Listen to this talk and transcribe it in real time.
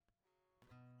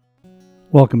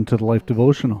Welcome to the Life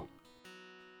Devotional.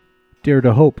 Dare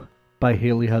to Hope by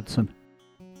Hailey, Hudson.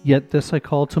 Yet this I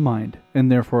call to mind, and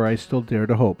therefore I still dare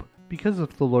to hope. Because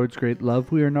of the Lord's great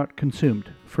love we are not consumed,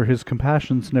 for his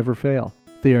compassions never fail.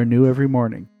 They are new every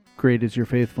morning. Great is your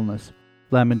faithfulness.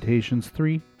 Lamentations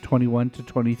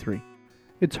 3:21-23.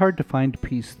 It's hard to find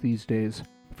peace these days.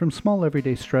 From small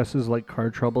everyday stresses like car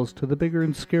troubles to the bigger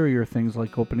and scarier things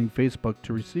like opening Facebook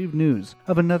to receive news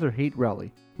of another hate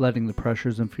rally. Letting the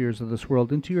pressures and fears of this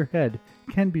world into your head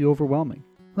can be overwhelming.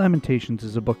 Lamentations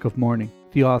is a book of mourning.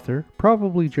 The author,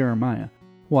 probably Jeremiah,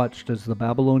 watched as the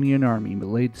Babylonian army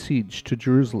laid siege to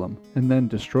Jerusalem and then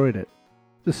destroyed it.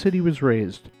 The city was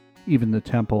razed. Even the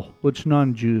temple, which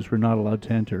non-Jews were not allowed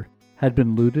to enter, had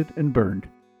been looted and burned.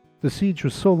 The siege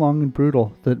was so long and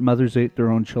brutal that mothers ate their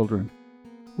own children.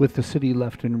 With the city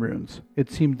left in ruins,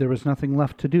 it seemed there was nothing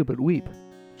left to do but weep.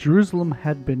 Jerusalem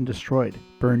had been destroyed,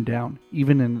 burned down,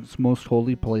 even in its most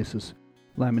holy places.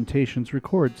 Lamentations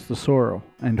records the sorrow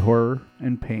and horror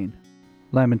and pain.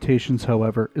 Lamentations,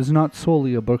 however, is not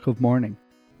solely a book of mourning.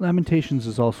 Lamentations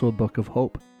is also a book of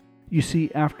hope. You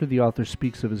see, after the author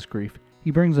speaks of his grief,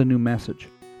 he brings a new message,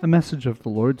 a message of the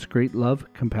Lord's great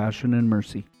love, compassion, and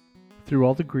mercy. Through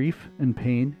all the grief and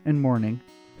pain and mourning,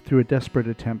 through a desperate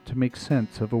attempt to make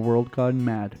sense of a world gone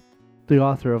mad, the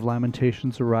author of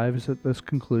Lamentations arrives at this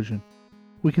conclusion.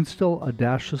 We can still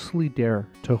audaciously dare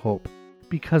to hope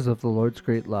because of the Lord's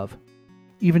great love.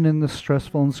 Even in this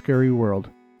stressful and scary world,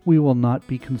 we will not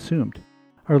be consumed.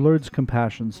 Our Lord's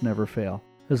compassions never fail.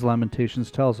 As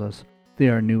Lamentations tells us, they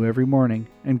are new every morning,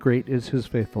 and great is his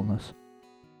faithfulness.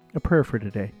 A prayer for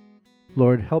today.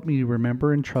 Lord, help me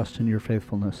remember and trust in your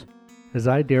faithfulness. As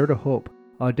I dare to hope,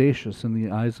 audacious in the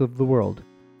eyes of the world,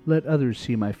 let others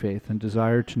see my faith and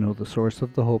desire to know the source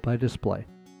of the hope I display.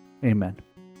 Amen.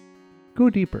 Go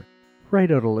deeper.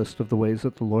 Write out a list of the ways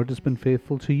that the Lord has been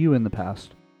faithful to you in the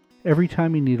past. Every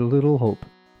time you need a little hope,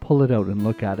 pull it out and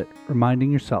look at it,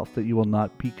 reminding yourself that you will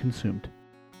not be consumed.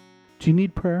 Do you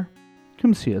need prayer?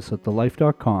 Come see us at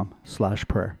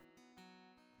thelife.com/prayer.